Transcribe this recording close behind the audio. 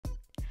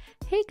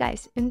Hey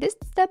guys, in this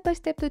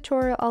step-by-step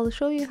tutorial I'll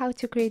show you how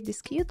to create this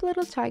cute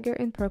little tiger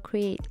in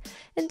Procreate.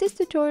 In this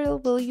tutorial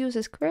we'll use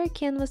a square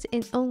canvas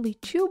and only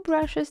 2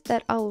 brushes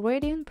that are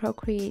already in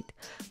Procreate.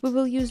 We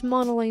will use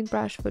Monoline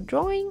Brush for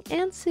drawing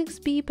and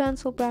 6B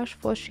pencil brush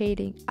for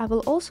shading. I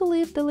will also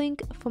leave the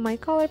link for my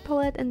color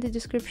palette in the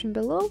description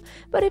below,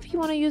 but if you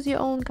want to use your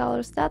own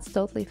colors that's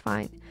totally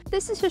fine.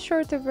 This is a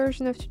shorter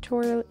version of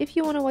tutorial. If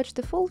you want to watch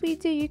the full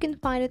video, you can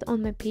find it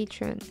on my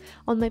Patreon.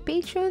 On my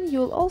Patreon, you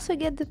will also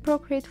get the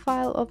Procreate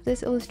file of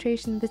this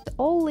illustration with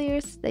all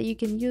layers that you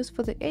can use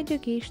for the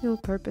educational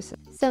purposes.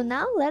 So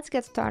now let's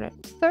get started.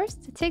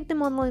 First, take the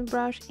Monoline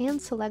brush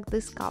and select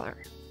this color.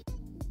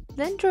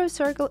 Then draw a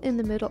circle in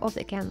the middle of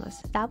the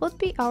canvas. That would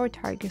be our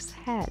tiger's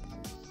head.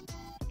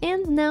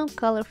 And now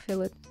color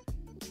fill it.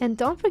 And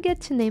don't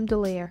forget to name the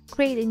layer.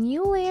 Create a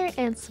new layer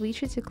and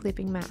switch it to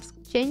clipping mask.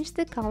 Change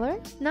the color.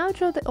 Now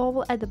draw the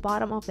oval at the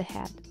bottom of the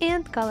head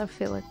and color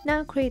fill it.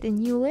 Now create a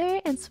new layer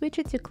and switch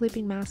it to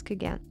clipping mask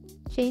again.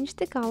 Change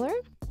the color.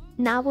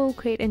 Now we'll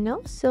create a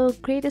nose, so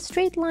create a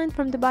straight line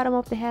from the bottom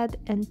of the head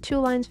and 2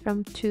 lines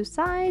from 2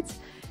 sides.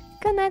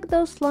 Connect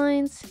those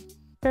lines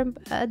from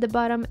at the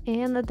bottom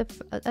and at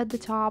the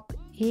top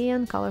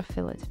and color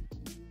fill it.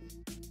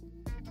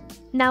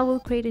 Now we'll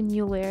create a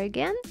new layer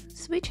again,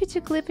 switch it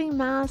to clipping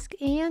mask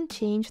and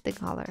change the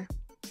color.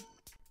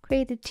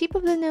 Create the tip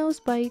of the nose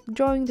by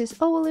drawing this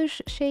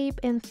ovalish shape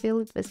and fill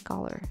it with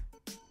color.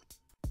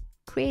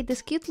 Create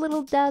these cute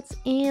little dots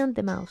and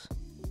the mouth.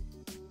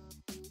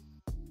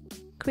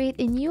 Create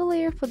a new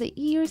layer for the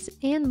ears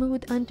and move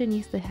it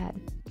underneath the head.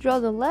 Draw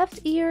the left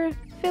ear,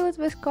 fill it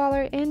with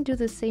color and do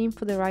the same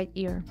for the right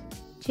ear.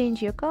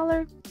 Change your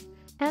color,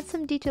 add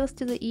some details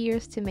to the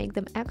ears to make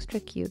them extra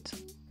cute.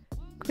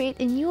 Create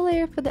a new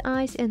layer for the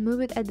eyes and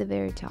move it at the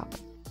very top.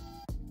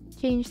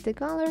 Change the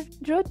color,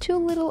 draw 2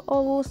 little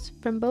ovals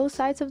from both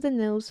sides of the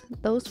nose,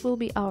 those will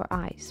be our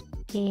eyes.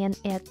 And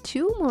add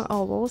 2 more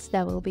ovals,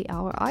 that will be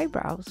our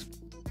eyebrows.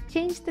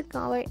 Change the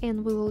color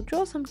and we will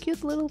draw some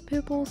cute little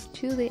pupils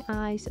to the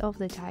eyes of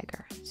the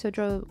tiger. So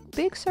draw a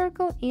big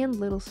circle and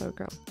little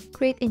circle.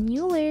 Create a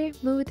new layer,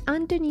 move it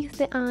underneath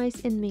the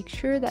eyes and make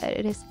sure that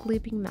it is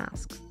clipping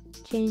mask.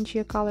 Change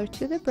your color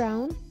to the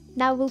brown.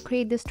 Now we'll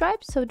create the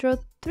stripes, so draw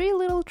 3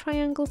 little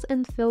triangles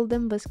and fill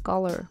them with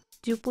color.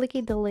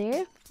 Duplicate the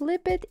layer,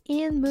 flip it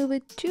and move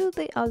it to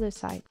the other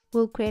side.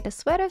 We'll create a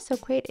sweater, so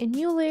create a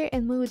new layer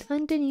and move it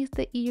underneath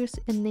the ears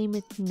and name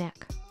it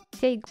neck.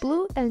 Take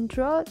blue and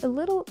draw a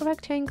little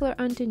rectangle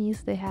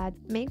underneath the head.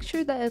 Make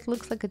sure that it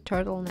looks like a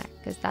turtleneck,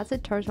 because that's a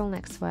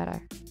turtleneck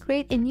sweater.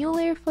 Create a new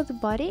layer for the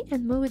body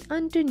and move it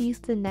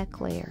underneath the neck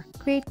layer.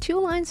 Create 2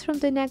 lines from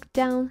the neck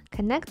down,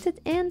 connect it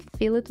and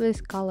fill it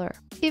with color.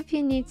 If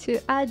you need to,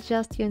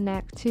 adjust your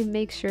neck to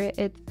make sure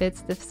it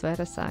fits the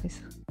sweater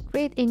size.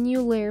 Create a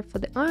new layer for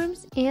the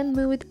arms and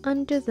move it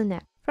under the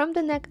neck. From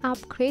the neck up,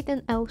 create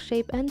an L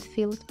shape and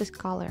fill it with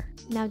color.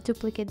 Now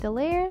duplicate the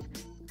layer,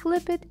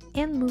 flip it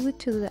and move it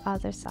to the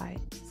other side.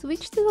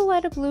 Switch to the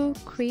lighter blue,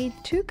 create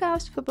 2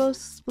 cuffs for both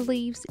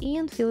sleeves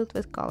and fill it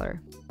with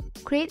color.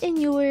 Create a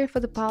new layer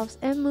for the paws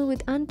and move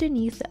it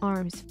underneath the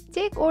arms.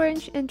 Take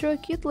orange and draw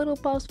cute little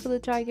paws for the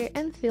tiger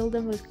and fill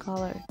them with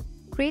color.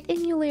 Create a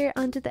new layer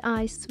under the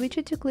eyes, switch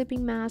it to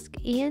clipping mask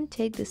and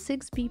take the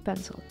 6B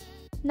pencil.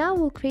 Now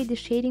we'll create the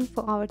shading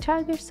for our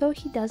tiger so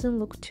he doesn't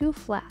look too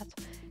flat.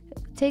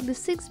 Take the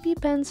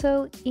 6B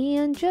pencil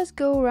and just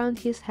go around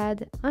his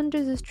head,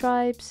 under the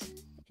stripes,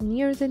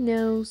 near the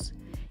nose,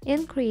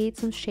 and create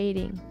some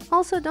shading.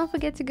 Also don't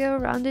forget to go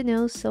around the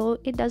nose so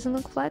it doesn't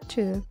look flat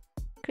too.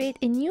 Create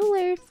a new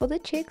layer for the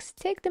cheeks,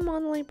 take the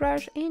Monoline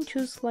brush and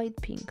choose light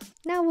pink.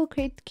 Now we'll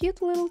create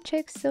cute little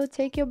cheeks, so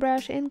take your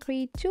brush and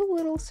create 2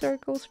 little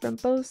circles from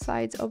both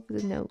sides of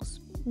the nose.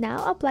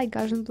 Now apply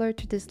Gaussian blur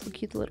to these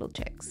cute little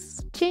cheeks.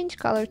 Change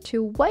color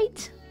to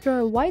white, draw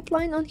a white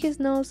line on his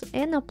nose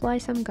and apply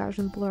some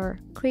Gaussian blur.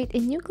 Create a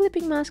new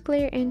clipping mask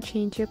layer and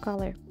change your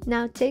color.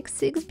 Now take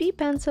 6B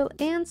pencil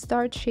and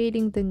start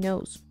shading the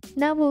nose.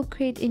 Now we'll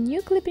create a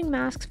new clipping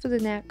mask for the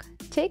neck.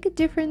 Take a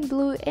different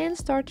blue and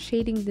start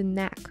shading the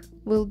neck.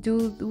 We'll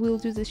do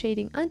the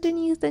shading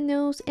underneath the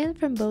nose and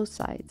from both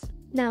sides.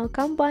 Now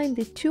combine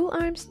the 2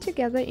 arms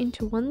together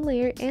into one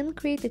layer and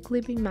create a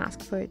clipping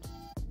mask for it.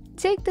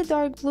 Take the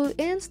dark blue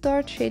and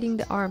start shading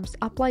the arms.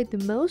 Apply the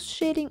most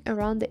shading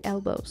around the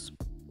elbows.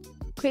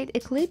 Create a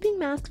clipping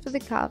mask for the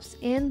cuffs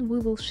and we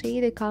will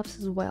shade the cuffs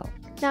as well.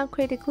 Now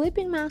create a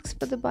clipping mask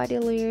for the body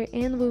layer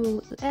and we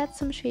will add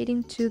some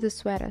shading to the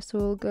sweater. So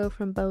we'll go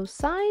from both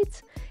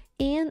sides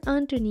and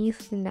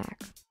underneath the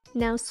neck.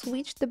 Now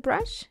switch the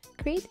brush,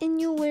 create a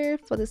new layer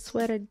for the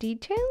sweater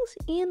details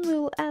and we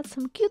will add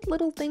some cute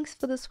little things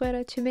for the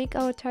sweater to make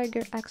our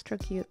tiger extra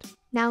cute.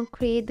 Now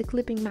create the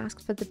clipping mask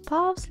for the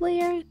paws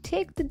layer,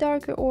 take the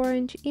darker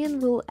orange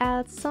and we'll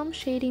add some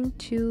shading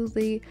to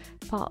the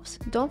paws.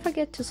 Don't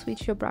forget to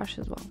switch your brush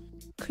as well.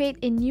 Create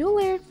a new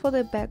layer for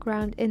the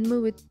background and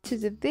move it to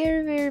the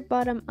very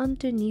bottom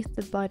underneath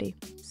the body.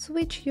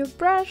 Switch your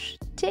brush,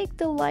 take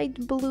the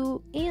light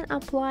blue and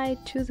apply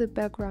it to the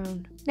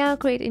background. Now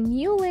create a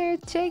new layer,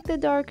 take the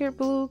darker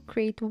blue,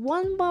 create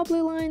one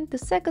wobbly line, the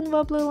second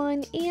wobbly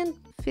line, and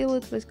fill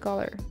it with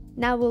color.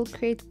 Now we'll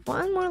create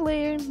one more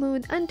layer, move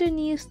it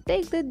underneath,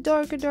 take the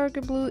darker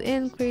blue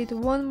and create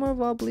one more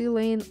wobbly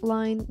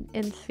line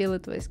and fill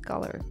it with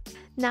color.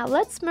 Now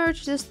let's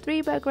merge these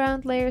three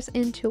background layers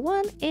into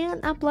one and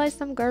apply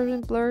some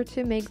gradient blur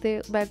to make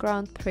the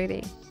background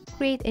pretty.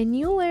 Create a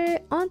new layer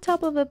on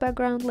top of a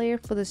background layer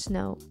for the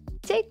snow.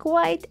 Take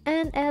white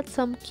and add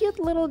some cute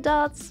little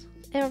dots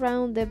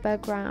around the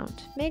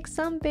background. Make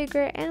some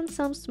bigger and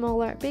some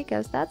smaller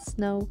because that's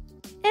snow.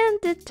 And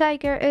the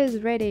tiger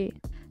is ready.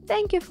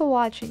 Thank you for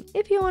watching.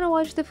 If you want to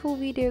watch the full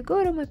video,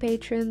 go to my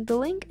Patreon. The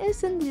link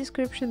is in the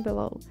description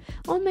below.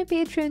 On my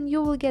Patreon,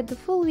 you will get the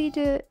full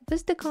video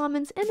with the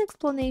comments and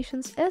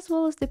explanations, as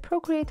well as the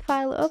Procreate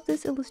file of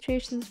these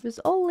illustrations with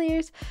all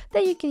layers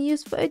that you can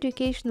use for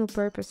educational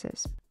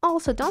purposes.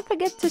 Also, don't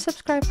forget to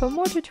subscribe for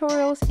more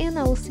tutorials, and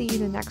I will see you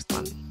in the next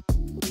one.